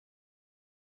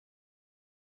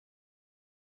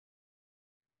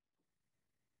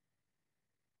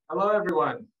Hello,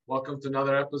 everyone. Welcome to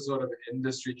another episode of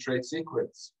Industry Trade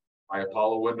Secrets by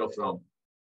Apollo Window Film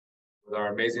with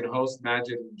our amazing host,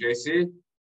 Majid and JC.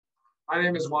 My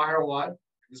name is Awad.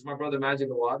 This is my brother, Majid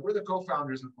Awad. We're the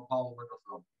co-founders of Apollo Window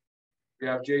Film. We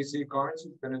have JC Carnes,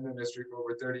 who's been in the industry for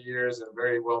over 30 years and a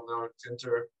very well-known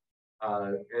tinter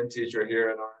and teacher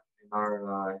here in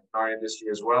our industry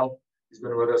as well. He's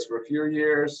been with us for a few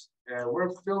years, and we're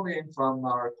filming from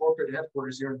our corporate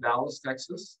headquarters here in Dallas,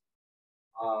 Texas.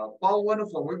 Apollo Window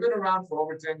Film, we've been around for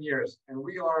over 10 years, and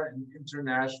we are an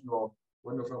international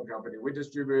window film company. We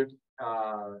distribute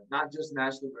not just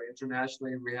nationally, but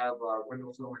internationally. We have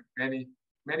window film in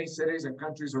many cities and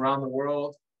countries around the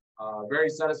world.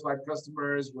 Very satisfied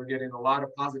customers. We're getting a lot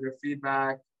of positive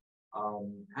feedback.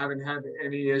 Haven't had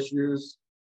any issues,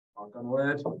 knock on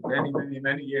wood,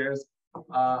 many years.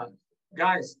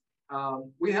 Guys,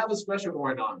 we have a special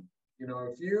going on. You know,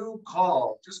 if you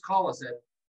just call us at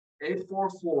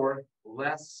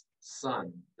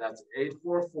 844-LESS-SUN. That's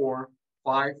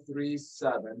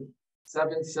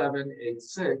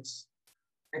 844-537-7786.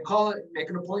 And call it,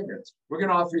 make an appointment. We're going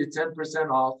to offer you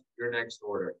 10% off your next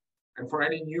order. And for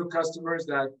any new customers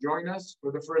that join us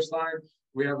for the first time,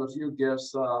 we have a few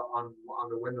gifts on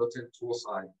the window tint tool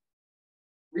side.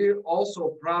 We're also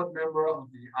a proud member of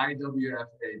the IWFA,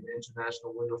 the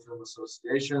International Window Film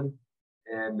Association.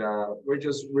 And we're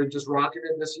just rocking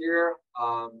it this year.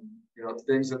 You know,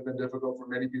 things have been difficult for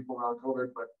many people around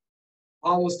COVID, but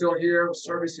Paul still here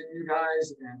servicing you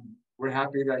guys, and we're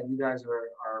happy that you guys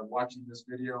are watching this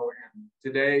video. And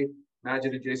today,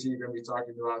 Majid and JC are going to be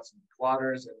talking about some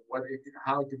plotters and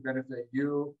how it can benefit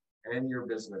you and your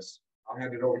business. I'll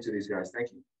hand it over to these guys.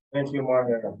 Thank you. Thank you,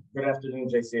 Mark. Good afternoon,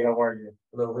 JC. How are you?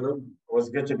 Hello. It was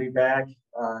good to be back.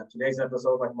 Today's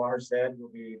episode, like Mark said, we'll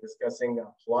be discussing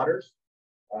plotters.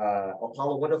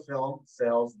 Apollo Window Film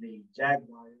sells the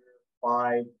Jaguar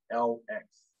 5LX.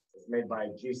 It's made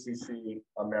by GCC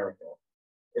America.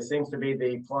 It seems to be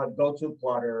the go-to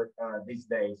plotter these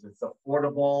days. It's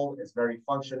affordable. It's very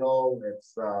functional.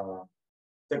 It's a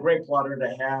great plotter to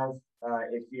have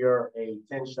if you're a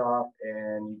tint shop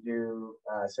and you do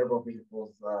several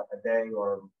vehicles a day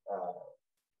or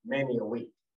many a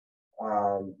week.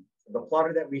 The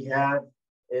plotter that we have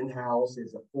in-house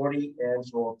is a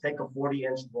 40-inch. We'll take a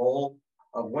 40-inch roll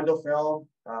of window film.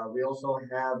 We also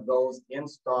have those in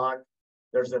stock.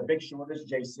 There's a big shortage,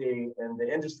 JC, in the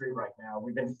industry right now.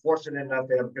 We've been fortunate enough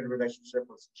to have a good relationship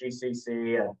with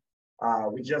GCC, and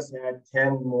we just had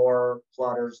 10 more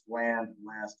plotters land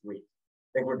last week.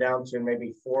 I think we're down to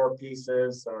maybe 4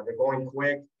 pieces. They're going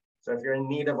quick. So if you're in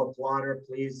need of a plotter,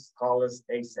 please call us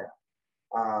ASAP.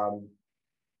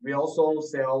 We also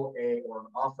sell or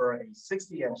offer a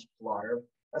 60-inch plotter.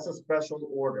 That's a special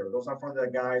order. Those are for the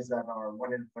guys that are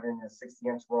wanting to put in a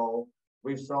 60-inch roll.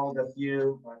 We've sold a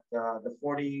few, but the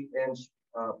 40-inch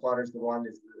plotter is the one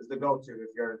is the go-to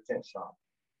if you're a tint shop.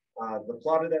 The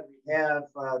plotter that we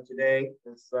have today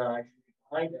is actually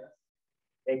behind us.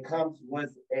 It comes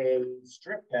with a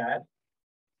strip pad,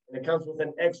 and it comes with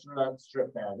an extra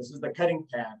strip pad. This is the cutting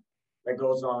pad that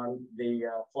goes on the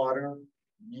plotter.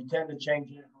 You tend to change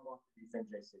it. How often do you think,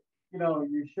 JC? You know,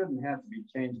 you shouldn't have to be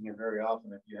changing it very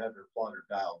often if you have your plotter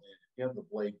dialed in. If you have the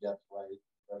blade depth right,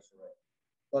 that's right.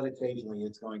 But occasionally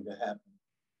it's going to happen.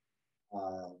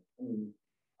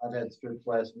 I've had strips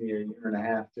last me a year and a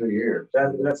half, 2 years.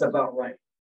 That's about right.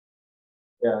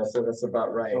 Yeah, so that's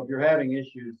about right. So if you're having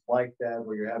issues like that,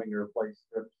 where you're having to replace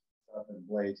strips and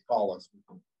blades, call us. We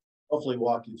can hopefully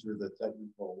walk you through the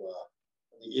technical,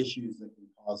 the issues that can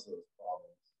cause those problems.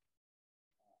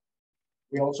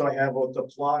 We also have with the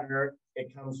plotter,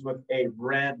 it comes with a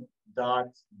red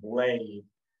dot blade.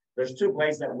 There's 2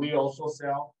 blades that we also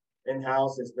sell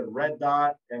in-house. It's the red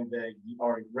dot and the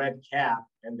red cap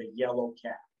and the yellow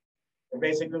cap. And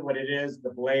basically what it is, the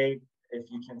blade, if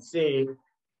you can see,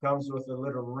 comes with a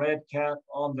little red cap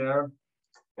on there,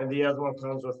 and the other one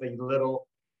comes with a little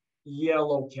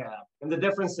yellow cap. And the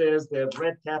difference is the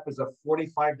red cap is a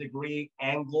 45-degree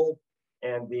angle,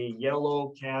 and the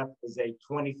yellow cap is a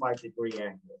 25-degree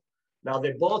angle. Now,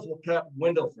 they both will cut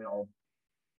window film,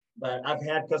 but I've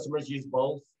had customers use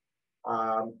both.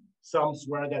 Some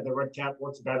swear that the red cap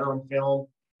works better on film,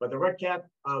 but the red cap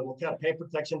will cut paint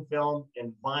protection film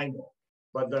and vinyl.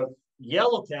 But the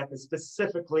yellow cap is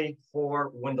specifically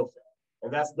for window film,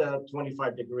 and that's the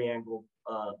 25-degree angle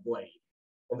blade.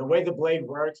 And the way the blade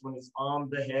works, when it's on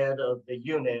the head of the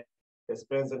unit, it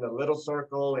spins in a little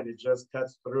circle and it just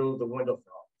cuts through the window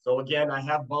film. So again, I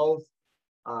have both.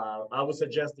 I would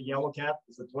suggest the yellow cap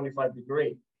is a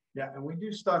 25-degree. Yeah, and we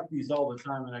do stock these all the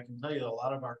time, and I can tell you a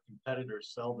lot of our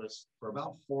competitors sell this for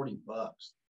about $40.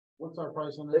 What's our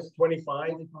price on It's this?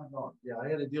 25. $25. Yeah, I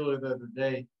had a dealer the other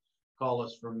day call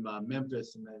us from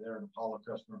Memphis, and they're an Apollo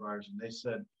customer of ours, and they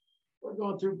said, we're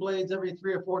going through blades every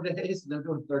 3 or 4 days, and they're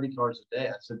doing 30 cars a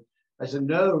day. I said,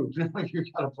 no, you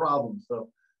got a problem. So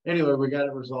anyway, we got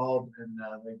it resolved, and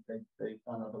they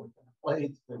found out that we got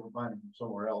blades. They were buying them from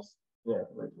somewhere else. Yeah.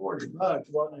 Like $40.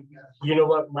 Well, I guess. You know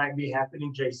what might be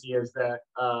happening, JC, is that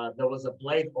there was a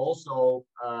blade also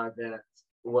that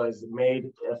was made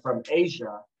from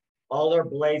Asia. All our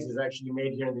blades is actually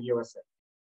made here in the USA.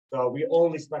 So we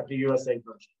only stock the USA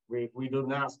version. We do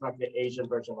not stock the Asian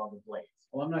version of the blades.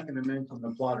 Well, I'm not going to mention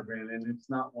the plotter brand, and it's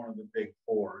not one of the big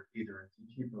four either. It's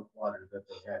a cheaper plotter that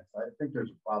they had. So I think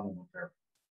there's a problem with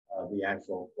the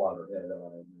actual plotter head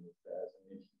on it.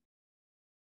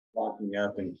 Locking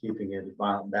up and keeping it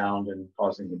bound and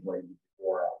causing the blade to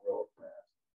wear out real fast.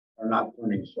 Or not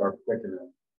turning sharp quick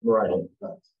enough. Right.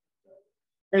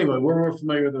 Anyway, we're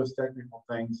familiar with those technical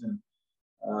things, and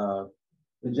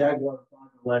the Jaguar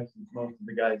Lex, as most of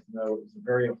the guys know, is a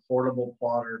very affordable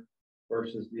plotter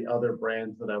versus the other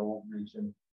brands that I won't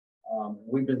mention.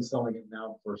 We've been selling it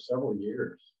now for several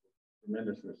years.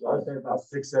 Tremendous results. I'd say about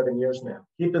 6-7 years now.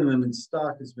 Keeping them in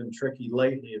stock has been tricky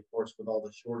lately, of course, with all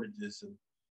the shortages, and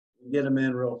you get them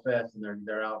in real fast and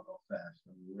they're out real fast.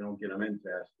 I mean, we don't get them in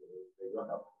fast, they go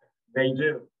out. They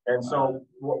do. And so,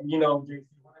 you know,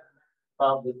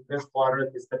 about this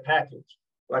plotter is the package.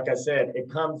 Like I said, it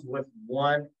comes with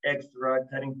one extra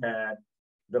cutting pad,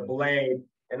 the blade,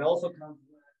 and also comes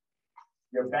with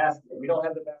your basket. We don't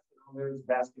have the basket on there. This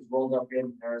basket's rolled up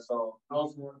in there. So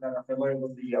those that are familiar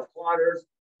with the plotters,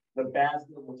 the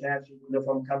basket will catch you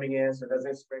from coming in so it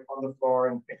doesn't scrape on the floor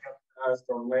and pick up dust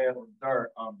or land or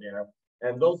dirt on there.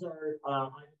 And those are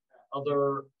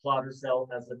other plotters sell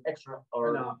as an extra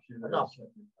or An option.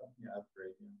 Yeah,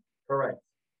 upgrade. Yeah. Correct.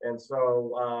 And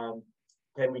so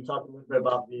can we talk a little bit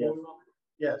about the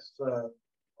Yes,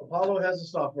 Apollo has a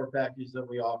software package that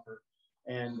we offer,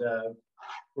 and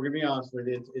we're gonna be honest with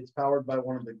you, it's powered by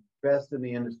one of the best in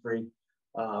the industry,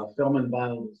 film and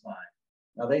vinyl design.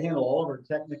 Now they handle all of our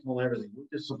technical and everything. We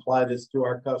just supply this to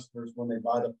our customers when they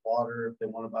buy the plotter, if they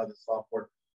want to buy the software.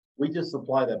 We just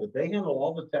supply that, but they handle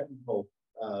all the technical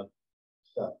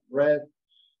stuff.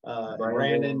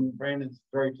 Brandon's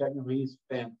very technical. He's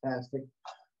fantastic.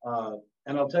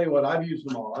 And I'll tell you what, I've used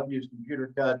them all. I've used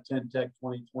Computer Cut, 10-Tech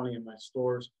 2020 in my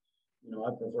stores. You know,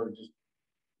 I prefer just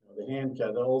the hand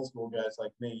cut, the old school guys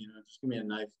like me, you know, just give me a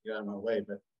knife to get out of my way.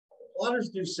 But plotters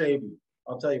do save you.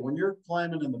 I'll tell you, when you're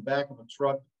climbing in the back of a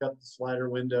truck to cut the slider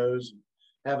windows and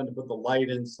having to put the light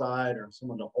inside or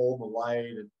someone to hold the light,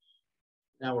 and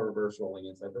now we're reverse rolling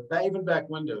inside, but even back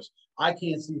windows, I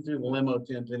can't see through the limo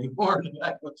tent anymore in the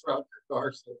back of a truck or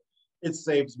car, so it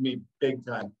saves me big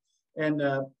time. And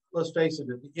let's face it,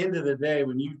 at the end of the day,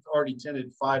 when you've already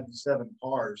tinted 5 to 7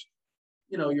 cars,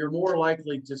 you know, you're more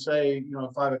likely to say, you know,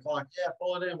 at 5 o'clock, yeah,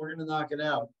 pull it in, we're going to knock it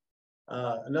out.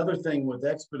 Another thing with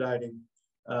expediting,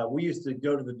 we used to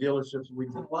go to the dealerships and we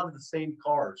did a lot of the same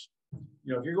cars.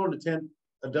 You know, if you're going to tint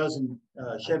a dozen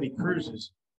Chevy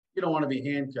Cruises, you don't want to be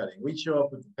hand cutting. We show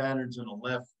up with the patterns in a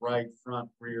left, right, front,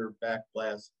 rear, back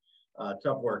glass,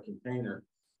 Tupperware container,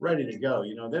 ready to go.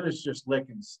 You know, then it's just lick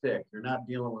and stick. You're not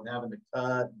dealing with having to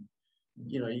cut.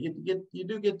 You know, you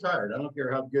do get tired. I don't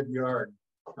care how good you are,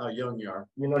 how young you are.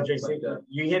 You know, JC,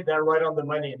 you hit that right on the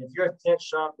money. And if you're a tint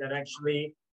shop that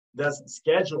actually does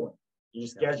scheduling, you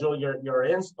schedule your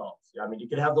installs. I mean, you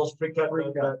can have those pre-cut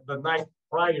the night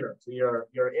prior to your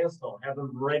install, have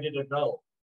them ready to go.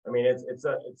 I mean, it's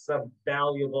a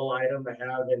valuable item to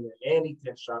have in any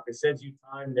tint shop. It saves you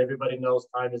time, and everybody knows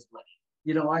time is money.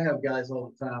 You know, I have guys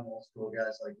all the time, old school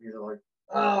guys like me, they're like,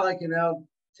 oh, I can out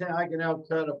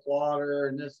cut a plotter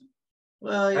and this.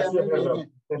 Well, yeah, maybe,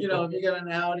 you know, if you got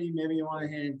an Audi, maybe you want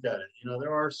to hand cut it. You know,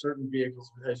 there are certain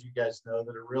vehicles, as you guys know,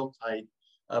 that are real tight,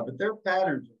 but their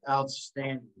patterns are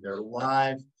outstanding. They're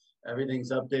live,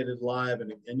 everything's updated live,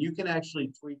 and you can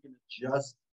actually tweak and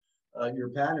adjust your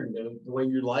pattern the way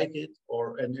you like it,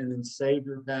 and then save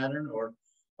your pattern, or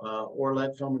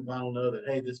let film and vinyl know that,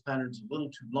 hey, this pattern's a little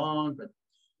too long, but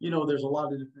you know, there's a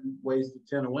lot of different ways to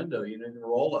tint a window. You know, the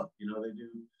roll up, you know, they do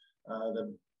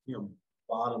the, you know,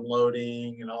 bottom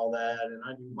loading and all that, and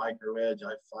I do micro edge.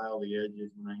 I file the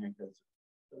edges when I hand cut.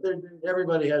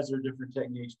 Everybody has their different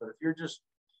techniques, but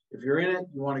if you're in it,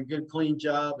 you want a good clean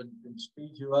job and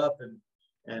speed you up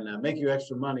and make you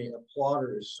extra money, a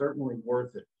plotter is certainly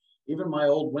worth it. Even my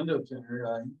old window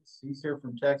tinter, he's here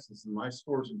from Texas, and my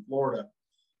store's in Florida.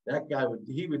 That guy would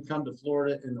come to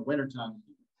Florida in the wintertime,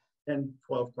 10,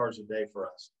 12 cars a day for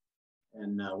us.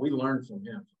 And we learned from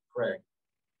him, from Craig.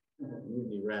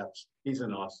 He raps. He's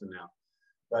in Austin now.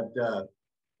 But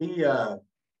he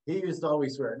used to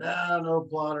always swear, no, no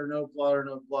plotter, no plotter,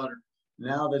 no plotter.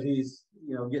 Now that he's,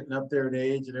 you know, getting up there in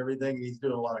age and everything, he's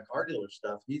doing a lot of car dealer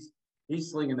stuff. He's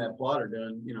slinging that plotter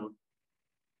doing, you know,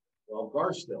 12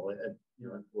 cars still at, you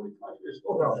know, at 45 years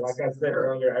old. Well, like I said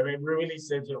earlier, I mean, it really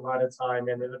saves you a lot of time.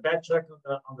 And in the back check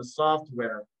on the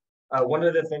software, one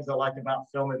of the things I like about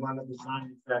Film and Line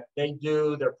Design is that they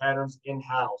do their patterns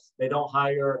in-house. They don't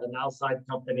hire an outside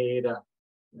company to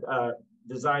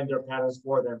design their patterns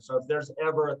for them. So if there's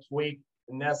ever a tweak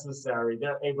necessary,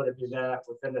 they're able to do that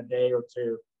within a day or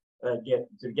two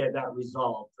get that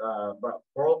resolved. But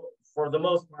for the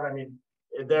most part, I mean,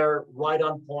 they're right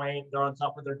on point. They're on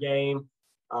top of their game.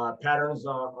 Patterns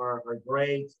are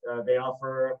great. They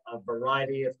offer a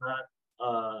variety, if not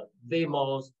the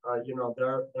most. You know,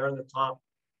 they're in the top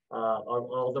on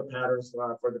all the patterns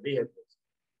for the vehicles.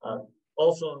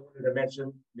 Also, I wanted to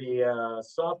mention the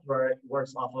software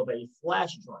works off of a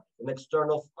flash drive, an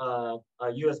external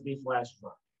USB flash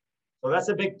drive. So that's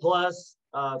a big plus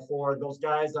for those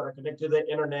guys that are connected to the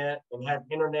internet and have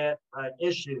internet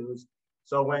issues.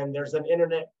 So when there's an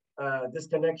internet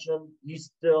disconnection, you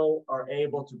still are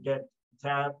able to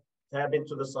tab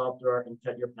into the software and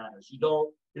cut your patterns.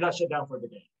 You're not shut down for the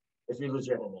day if you lose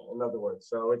your internet. In other words,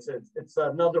 so it's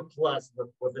another plus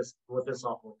with this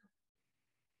software.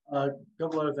 A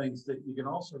couple other things that you can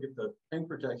also get the paint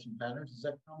protection patterns. Does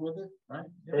that come with it? Right?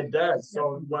 It does.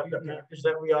 So what the package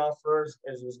that we offer is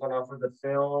it's going to offer the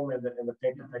film and the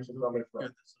paint protection.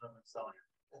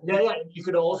 Yeah. You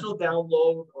could also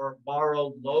download or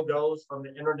borrow logos from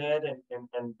the internet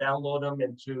and download them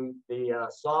into the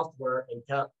software and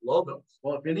cut logos.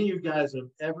 Well, if any of you guys have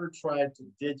ever tried to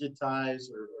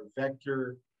digitize or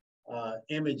vector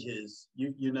images,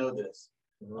 you know this.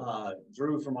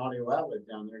 Drew from Audio Outlet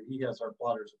down there, he has our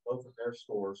plotters at both of their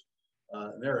stores.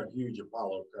 They're a huge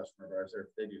Apollo customer of ours.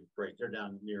 They do great. They're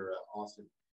down near Austin.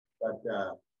 But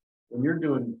when you're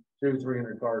doing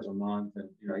 200-300 cars a month, and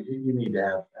you know you need to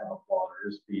have a plotter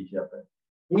to speed you up.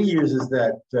 He uses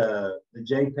that the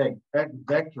JPEG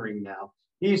vectoring now.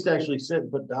 He used to actually sit and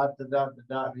put dot to dot to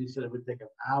dot. He said it would take him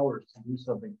hours to do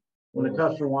something. When a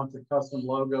customer wants a custom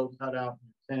logo cut out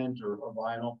in tent or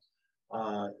vinyl,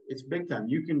 it's big time.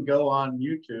 You can go on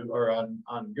YouTube or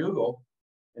on Google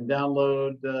and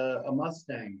download a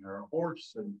Mustang or a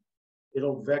horse, and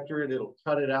it'll vector it. It'll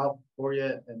cut it out for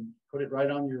you and put it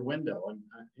right on your window and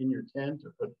in your tent,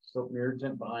 or put silk mirror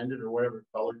tent behind it or whatever,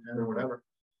 color tent or whatever.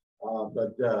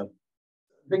 But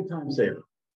big time saver.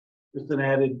 Just an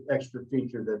added extra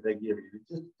feature that they give you. It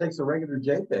just takes a regular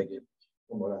JPEG image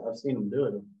from what I've seen them do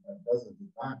it dozens of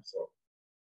times. So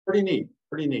pretty neat,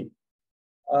 pretty neat.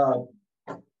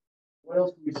 What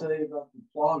else can we say about the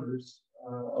plotters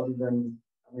other than,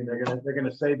 I mean, they're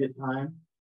gonna save you time.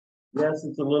 Yes,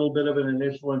 it's a little bit of an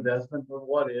initial investment for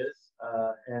what is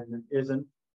and isn't,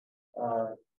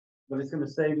 but it's gonna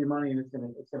save you money, and it's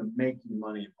gonna make you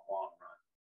money in the long run.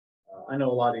 I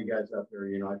know a lot of you guys out there,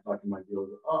 you know, I talk to my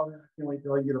dealers, oh man, I can't wait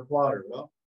till I get a plotter.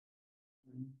 Well,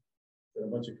 a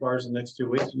bunch of cars in the next 2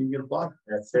 weeks and you can get a plotter.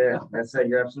 That's it. That's it.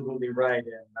 You're absolutely right.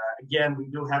 And again, we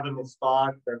do have them in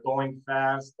stock. They're going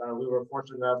fast. We were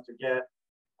fortunate enough to get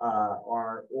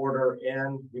our order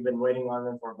in. We've been waiting on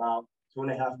them for about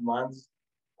 2.5 months.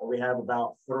 We have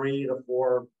about 3 to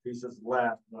 4 pieces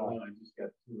left. I just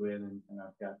got 2 in, and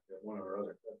I've got one of our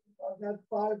other customers. I've got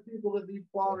 5 people that need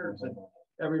plotters, and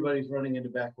everybody's running into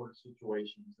backorder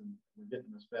situations, and we're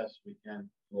getting as fast as we can.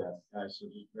 Yes, guys. So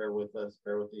just bear with us,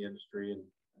 bear with the industry and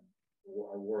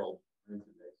our world today.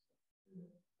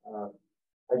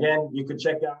 Again, you can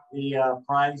check out the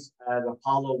price at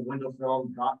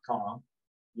apollowindowfilm.com.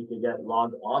 You can get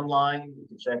logged online. You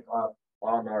can check out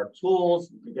on our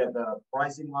tools. You can get the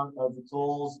pricing of the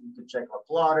tools. You can check our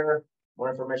plotter,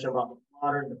 more information about the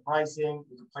plotter, the pricing.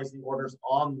 You can place the orders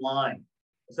online.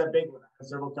 It's a big one. I have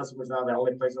several customers now that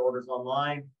only place orders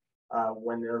online.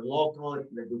 When they're local,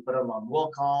 they do put them on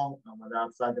will call. When they're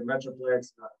outside the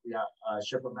Metroplex,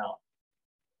 ship them out.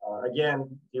 Again,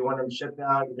 if you want them shipped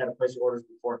out, you got to place your orders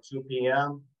before 2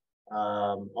 p.m.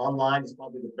 Online is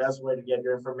probably the best way to get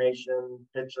your information,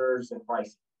 pictures, and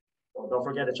pricing. So don't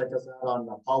forget to check us out on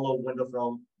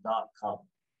apollowindowfilm.com.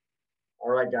 All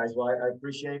right, guys. Well, I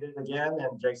appreciate it again.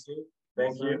 And JC,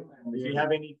 thank you. And if you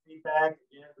have any feedback,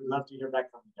 again, we'd love to hear back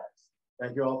from you guys.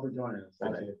 Thank you all for joining us.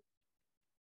 Thank you.